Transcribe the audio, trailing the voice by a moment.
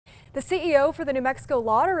The CEO for the New Mexico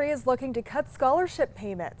Lottery is looking to cut scholarship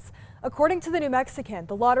payments. According to the New Mexican,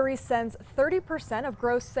 the lottery sends 30% of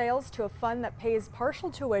gross sales to a fund that pays partial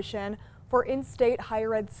tuition for in-state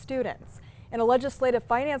higher ed students. In a legislative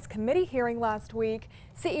finance committee hearing last week,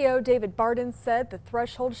 CEO David Barden said the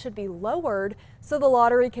threshold should be lowered so the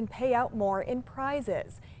lottery can pay out more in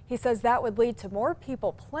prizes. He says that would lead to more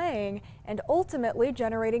people playing and ultimately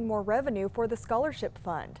generating more revenue for the scholarship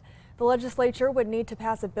fund. The legislature would need to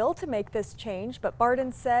pass a bill to make this change, but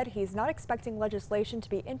Barden said he's not expecting legislation to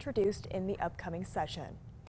be introduced in the upcoming session.